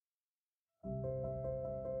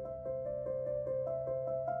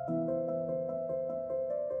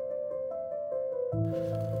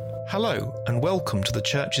Hello and welcome to the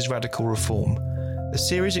Church's Radical Reform, a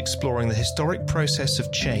series exploring the historic process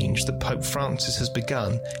of change that Pope Francis has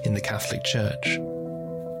begun in the Catholic Church.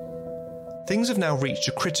 Things have now reached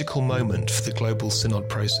a critical moment for the global synod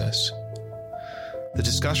process. The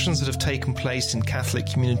discussions that have taken place in Catholic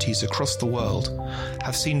communities across the world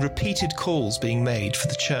have seen repeated calls being made for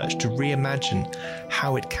the Church to reimagine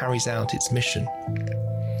how it carries out its mission.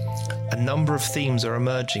 A number of themes are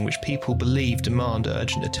emerging which people believe demand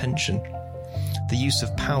urgent attention: the use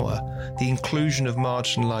of power, the inclusion of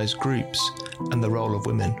marginalised groups, and the role of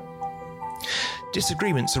women.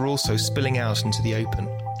 Disagreements are also spilling out into the open.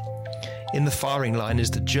 In the firing line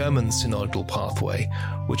is the German synodal pathway,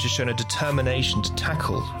 which has shown a determination to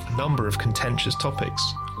tackle a number of contentious topics.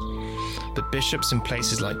 But bishops in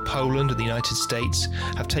places like Poland and the United States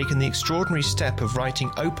have taken the extraordinary step of writing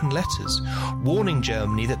open letters, warning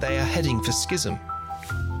Germany that they are heading for schism.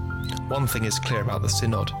 One thing is clear about the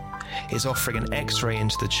synod: it's offering an X-ray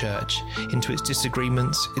into the Church, into its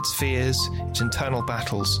disagreements, its fears, its internal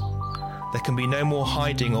battles. There can be no more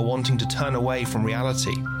hiding or wanting to turn away from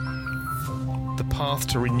reality. The path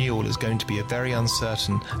to renewal is going to be a very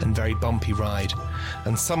uncertain and very bumpy ride,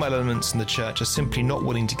 and some elements in the Church are simply not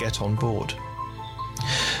willing to get on board.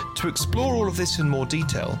 To explore all of this in more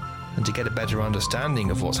detail, and to get a better understanding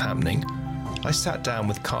of what's happening, I sat down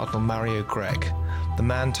with Cardinal Mario Grech, the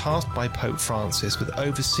man tasked by Pope Francis with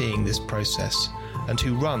overseeing this process, and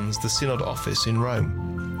who runs the Synod office in Rome.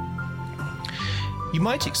 You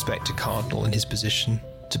might expect a cardinal in his position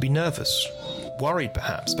to be nervous, worried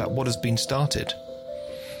perhaps about what has been started.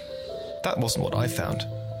 That wasn't what I found.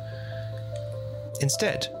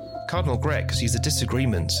 Instead, Cardinal Grech sees the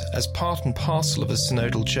disagreements as part and parcel of a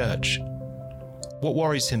synodal church. What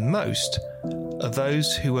worries him most are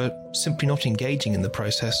those who are simply not engaging in the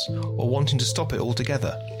process or wanting to stop it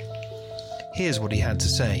altogether. Here's what he had to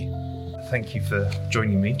say. Thank you for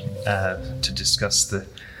joining me to discuss the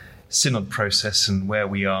synod process and where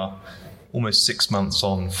we are almost 6 months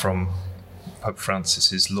on from Pope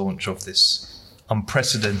Francis's launch of this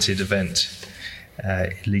unprecedented event,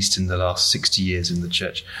 at least in the last 60 years in the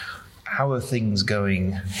Church. How are things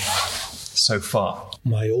going so far?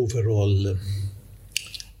 My overall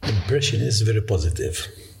impression is very positive,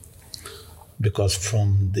 because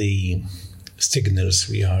from the signals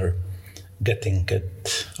we are getting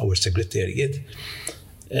at our secretariat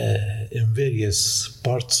in various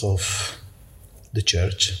parts of the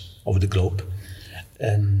Church, of the globe,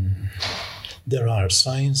 there are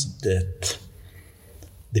signs that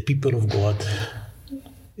the people of God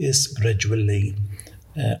is gradually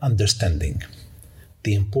understanding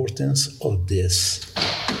the importance of this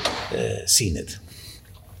synod.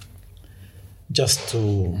 Just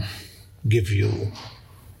to give you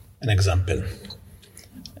an example,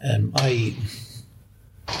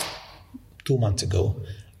 2 months ago,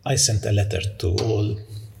 I sent a letter to all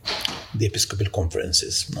the Episcopal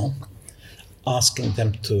conferences, asking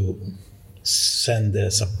them to send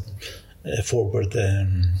forward a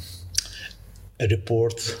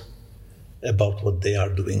report about what they are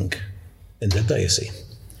doing in the diocese.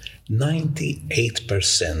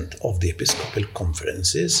 98% of the Episcopal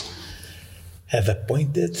conferences have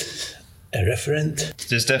appointed a referent.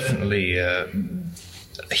 There's definitely a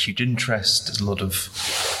huge interest, there's a lot of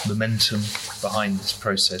momentum behind this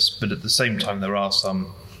process, but at the same time there are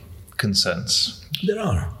some concerns. There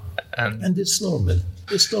are, and it's normal.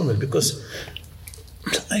 It's normal because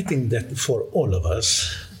I think that for all of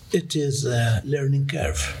us, it is a learning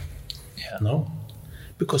curve. Yeah. No?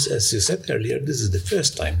 Because as you said earlier, this is the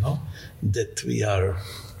first time that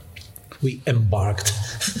we embarked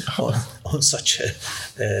on such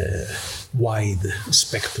a wide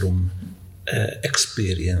spectrum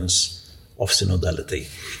experience of synodality.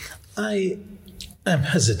 I am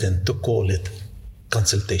hesitant to call it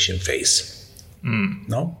consultation phase.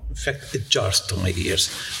 No, in fact, it jars to my ears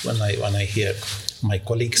when I hear my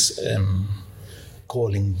colleagues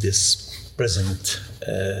calling this present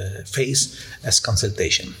phase as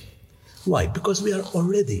consultation. Why? Because we are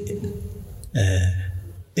already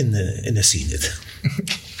in a synod.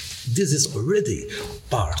 This is already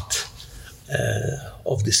part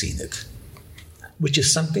of the synod, which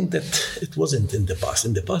is something that it wasn't in the past.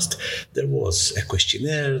 In the past, there was a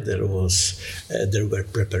questionnaire, there were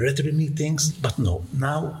preparatory meetings, but no,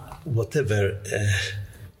 now whatever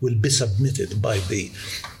will be submitted by the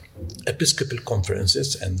Episcopal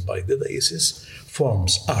conferences and by the diocese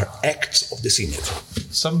are acts of the synod.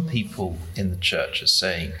 Some people in the Church are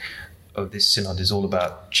saying, this synod is all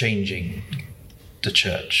about changing the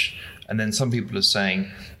Church. And then some people are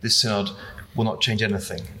saying this synod will not change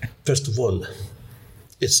anything. First of all,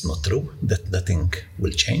 it's not true that nothing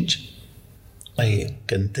will change. I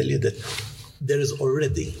can tell you that there is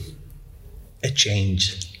already a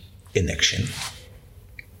change in action.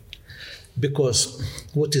 Because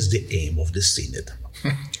what is the aim of the synod?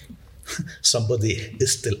 Somebody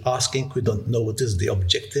is still asking, we don't know what is the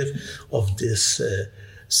objective of this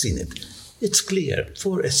synod. It's clear,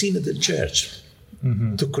 for a synodal church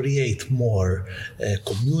to create more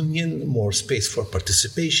communion, more space for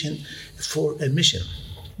participation, for a mission.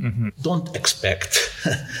 Don't expect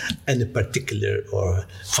any particular or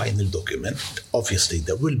final document. Obviously,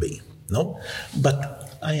 there will be, no?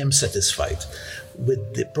 But I am satisfied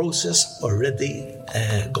with the process already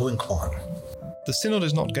going on. The synod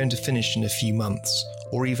is not going to finish in a few months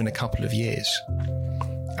or even a couple of years.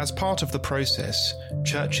 As part of the process,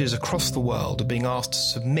 churches across the world are being asked to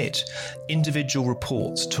submit individual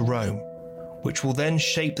reports to Rome, which will then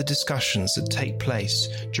shape the discussions that take place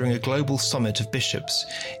during a global summit of bishops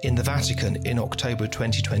in the Vatican in October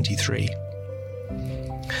 2023.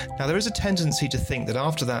 Now, there is a tendency to think that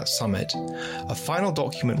after that summit, a final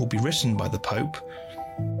document will be written by the Pope,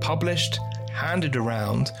 published, handed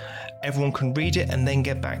around, everyone can read it and then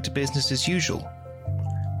get back to business as usual.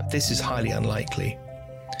 But this is highly unlikely.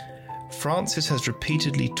 Francis has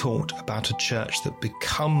repeatedly talked about a church that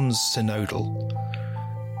becomes synodal.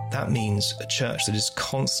 That means a church that is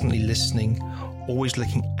constantly listening, always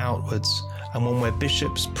looking outwards, and one where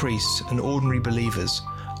bishops, priests, and ordinary believers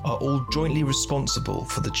are all jointly responsible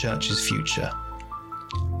for the church's future.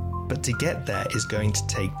 But to get there is going to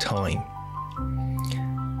take time.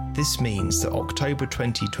 This means that October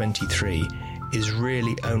 2023 is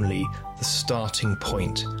really only the starting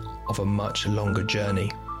point of a much longer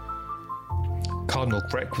journey. Cardinal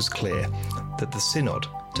Grech was clear that the synod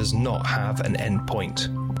does not have an end point.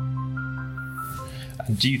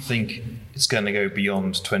 And do you think it's going to go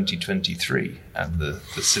beyond 2023 and the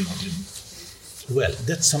synod? Well,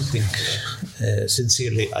 that's something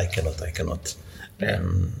sincerely I cannot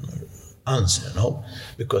answer, no,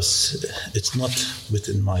 because it's not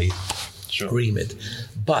within my remit.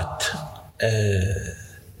 But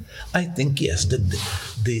I think yes, that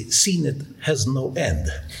the synod has no end.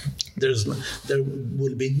 There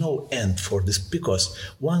will be no end for this, because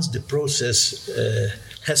once the process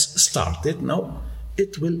has started, now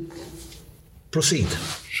it will proceed.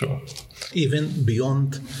 Sure. Even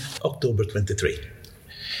beyond October 23.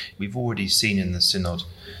 We've already seen in the synod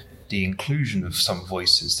the inclusion of some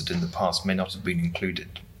voices that in the past may not have been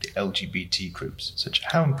included, the LGBT groups. So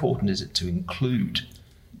how important is it to include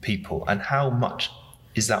people, and how much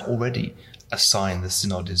is that already a sign the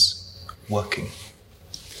synod is working?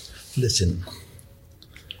 Listen,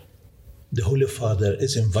 the Holy Father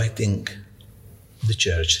is inviting the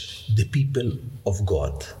Church, the people of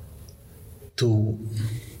God, to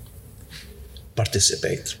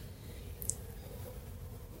participate,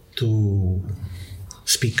 to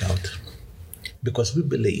speak out, because we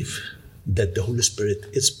believe that the Holy Spirit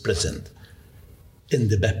is present in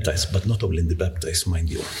the baptized, but not only in the baptized, mind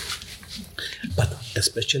you, but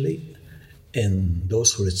especially in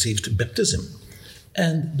those who received baptism.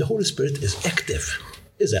 And the Holy Spirit is active,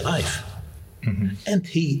 is alive, and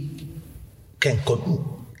He can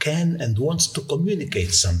and wants to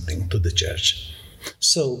communicate something to the Church.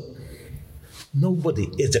 So nobody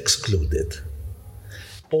is excluded.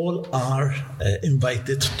 All are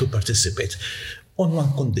invited to participate on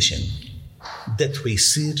one condition, that we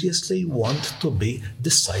seriously want to be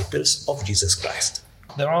disciples of Jesus Christ.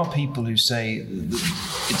 There are people who say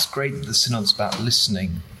it's great that the synod's about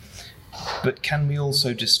listening, but can we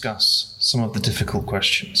also discuss some of the difficult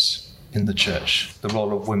questions in the Church? The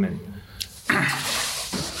role of women,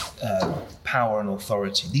 power and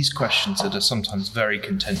authority, these questions that are sometimes very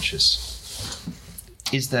contentious.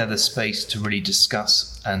 Is there the space to really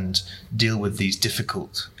discuss and deal with these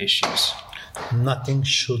difficult issues? Nothing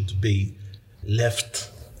should be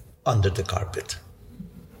left under the carpet.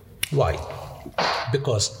 Why?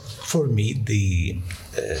 Because for me, the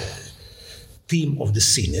theme of the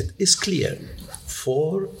synod is clear: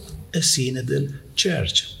 for a synodal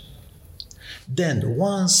church. Then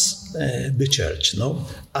once the church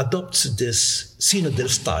adopts this synodal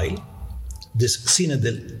style, this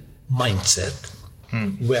synodal mindset,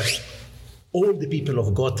 where all the people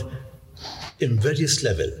of God in various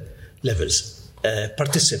levels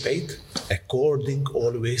participate according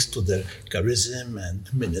always to their charism and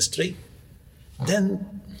ministry,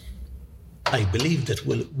 then I believe that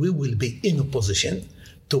we will be in a position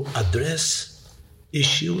to address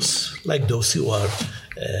issues like those you are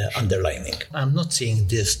underlining. I'm not saying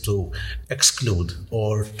this to exclude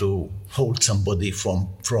or to hold somebody from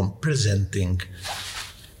presenting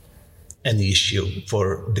any issue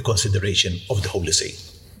for the consideration of the Holy See.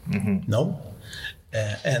 No?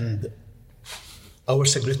 And our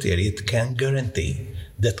Secretariat can guarantee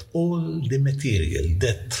that all the material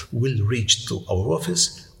that will reach to our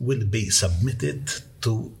office will be submitted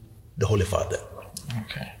to the Holy Father.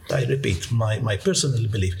 Okay. I repeat, my personal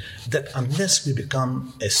belief that unless we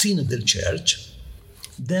become a synodal church,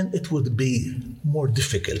 then it would be more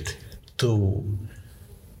difficult to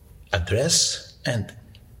address and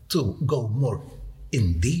to go more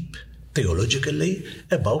in deep theologically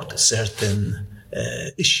about certain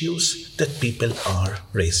issues that people are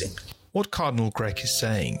raising. What Cardinal Grech is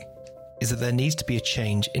saying is that there needs to be a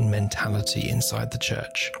change in mentality inside the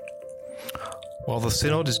Church. While the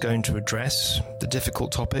Synod is going to address the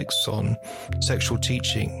difficult topics on sexual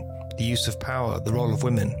teaching, the use of power, the role of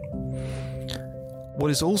women,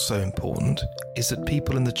 what is also important is that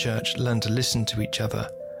people in the Church learn to listen to each other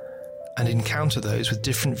and encounter those with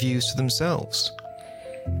different views to themselves.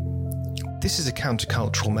 This is a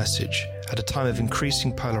countercultural message at a time of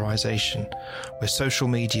increasing polarisation, where social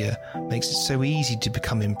media makes it so easy to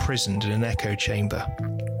become imprisoned in an echo chamber.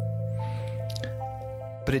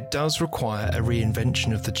 But it does require a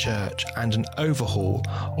reinvention of the Church and an overhaul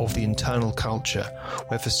of the internal culture,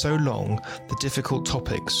 where for so long the difficult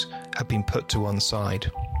topics have been put to one side.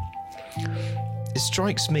 It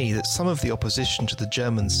strikes me that some of the opposition to the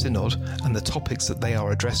German Synod and the topics that they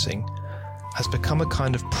are addressing has become a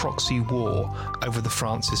kind of proxy war over the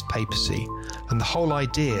Francis papacy and the whole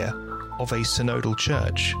idea of a synodal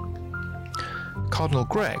church. Cardinal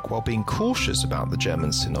Grech, while being cautious about the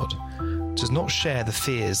German Synod, does not share the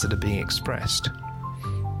fears that are being expressed.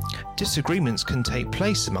 Disagreements can take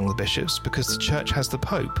place among the bishops because the Church has the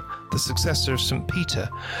Pope, the successor of St. Peter,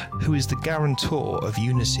 who is the guarantor of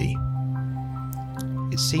unity.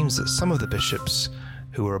 It seems that some of the bishops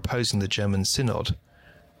who are opposing the German Synod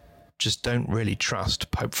just don't really trust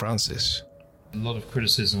Pope Francis. A lot of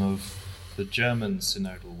criticism of the German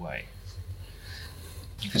synodal way.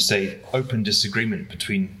 You could say open disagreement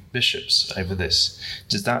between bishops over this.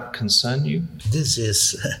 Does that concern you? This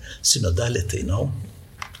is synodality, no?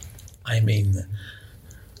 I mean,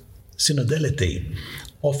 synodality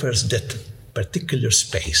offers that particular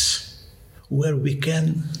space where we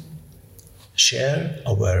can share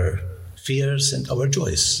our fears and our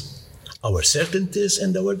joys, our certainties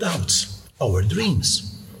and our doubts, our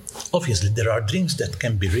dreams. Obviously, there are dreams that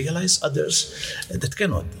can be realized, others that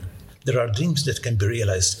cannot. There are dreams that can be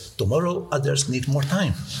realized tomorrow, others need more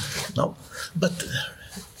time. No? But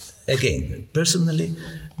again, personally,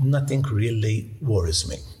 nothing really worries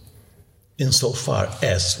me, insofar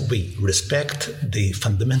as we respect the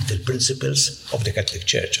fundamental principles of the Catholic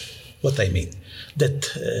Church. What I mean, that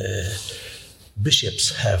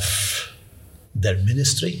bishops have their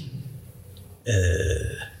ministry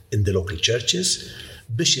in the local churches.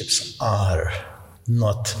 Bishops are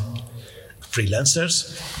not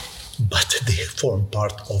freelancers, but they form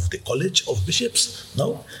part of the College of Bishops,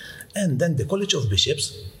 no? And then the College of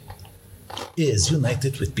Bishops is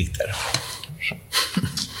united with Peter.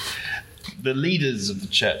 The leaders of the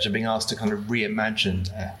Church are being asked to kind of reimagine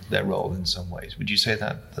their role in some ways. Would you say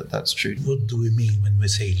that that's true? What do we mean when we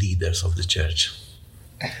say leaders of the Church?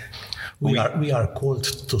 We are called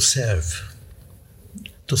to serve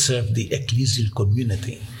the ecclesial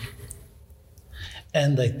community.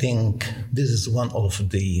 And I think this is one of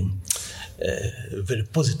the very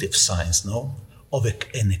positive signs, no, of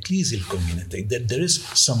an ecclesial community, that there is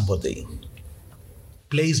somebody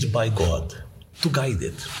placed by God to guide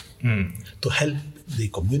it, to help the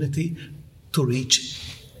community to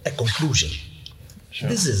reach a conclusion. Sure.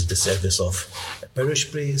 This is the service of a parish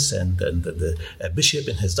priest and the bishop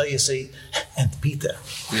in his diocese and Peter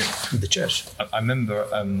in the church. I remember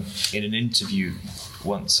in an interview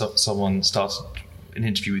once, someone started an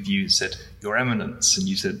interview with you and said, "Your Eminence," and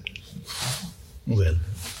you said, Well,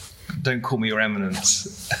 "Don't call me Your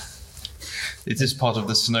Eminence." Is this part of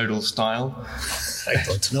the synodal style? I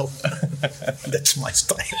don't know. That's my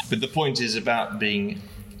style. But the point is about being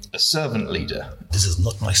a servant leader. This is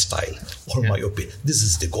not my style or my opinion. This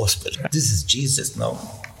is the gospel. This is Jesus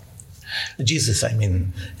now. Jesus, I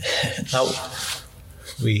mean, now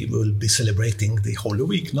we will be celebrating the Holy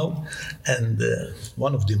Week, no? And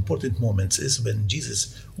one of the important moments is when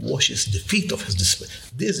Jesus washes the feet of his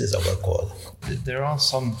disciples. This is our call. There are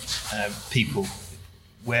some people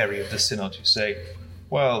wary of the synod who say,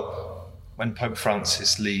 well, when Pope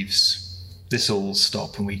Francis leaves, this will all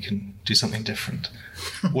stop and we can do something different.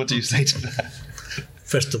 What do you say to that?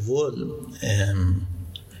 First of all,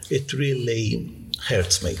 it really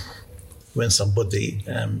hurts me when somebody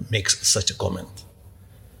makes such a comment.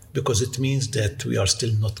 because it means that we are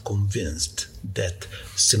still not convinced that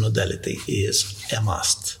synodality is a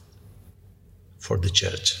must for the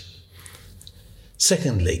church.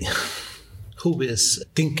 Secondly, who is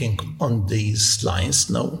thinking on these lines?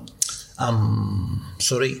 No,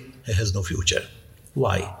 sorry, he has no future.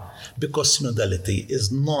 Why? Because synodality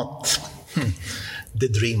is not the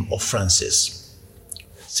dream of Francis.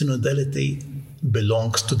 Synodality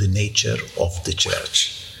belongs to the nature of the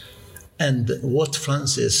church. And what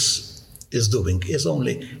Francis is doing is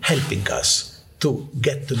only helping us to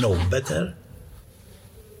get to know better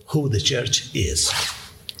who the church is.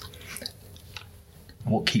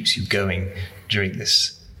 What keeps you going during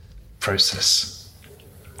this process?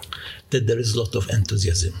 That there is a lot of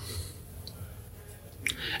enthusiasm.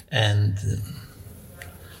 And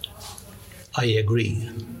I agree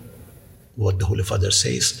what the Holy Father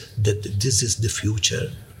says, that this is the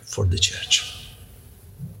future for the church.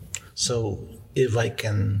 So if I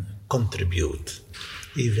can contribute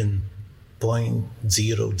even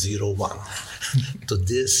 0.001 to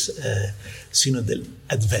this synodal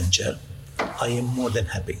adventure, I am more than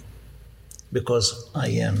happy, because I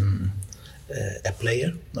am a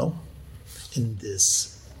player, in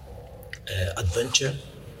this adventure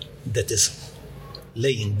that is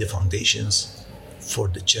laying the foundations for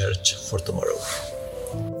the church for tomorrow.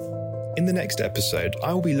 In the next episode,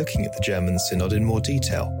 I will be looking at the German Synod in more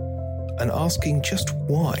detail and asking just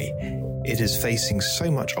why it is facing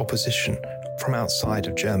so much opposition from outside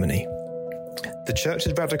of Germany. The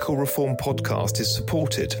Church's Radical Reform podcast is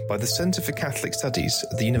supported by the Centre for Catholic Studies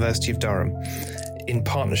at the University of Durham in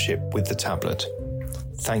partnership with The Tablet.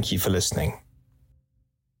 Thank you for listening.